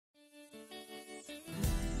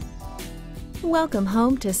Welcome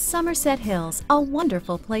home to Somersett Hills, a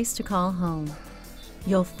wonderful place to call home.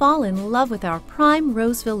 You'll fall in love with our prime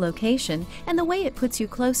Roseville location and the way it puts you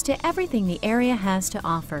close to everything the area has to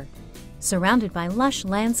offer. Surrounded by lush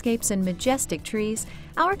landscapes and majestic trees,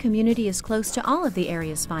 our community is close to all of the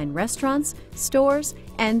area's fine restaurants, stores,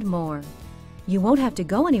 and more. You won't have to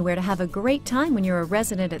go anywhere to have a great time when you're a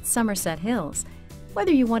resident at Somersett Hills.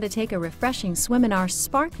 Whether you want to take a refreshing swim in our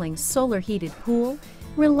sparkling solar-heated pool,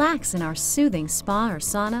 relax in our soothing spa or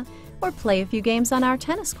sauna, or play a few games on our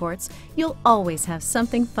tennis courts, you'll always have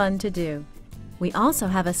something fun to do. We also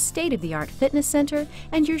have a state-of-the-art fitness center,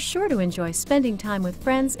 and you're sure to enjoy spending time with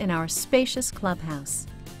friends in our spacious clubhouse.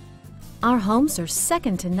 Our homes are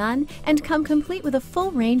second to none and come complete with a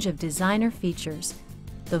full range of designer features.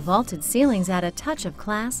 The vaulted ceilings add a touch of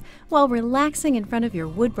class, while relaxing in front of your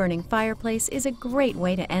wood-burning fireplace is a great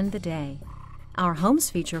way to end the day. Our homes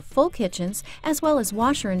feature full kitchens as well as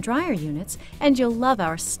washer and dryer units, and you'll love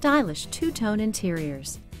our stylish two-tone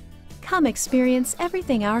interiors. Come experience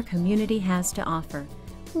everything our community has to offer.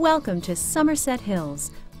 Welcome to Somersett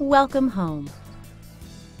Hills. Welcome home.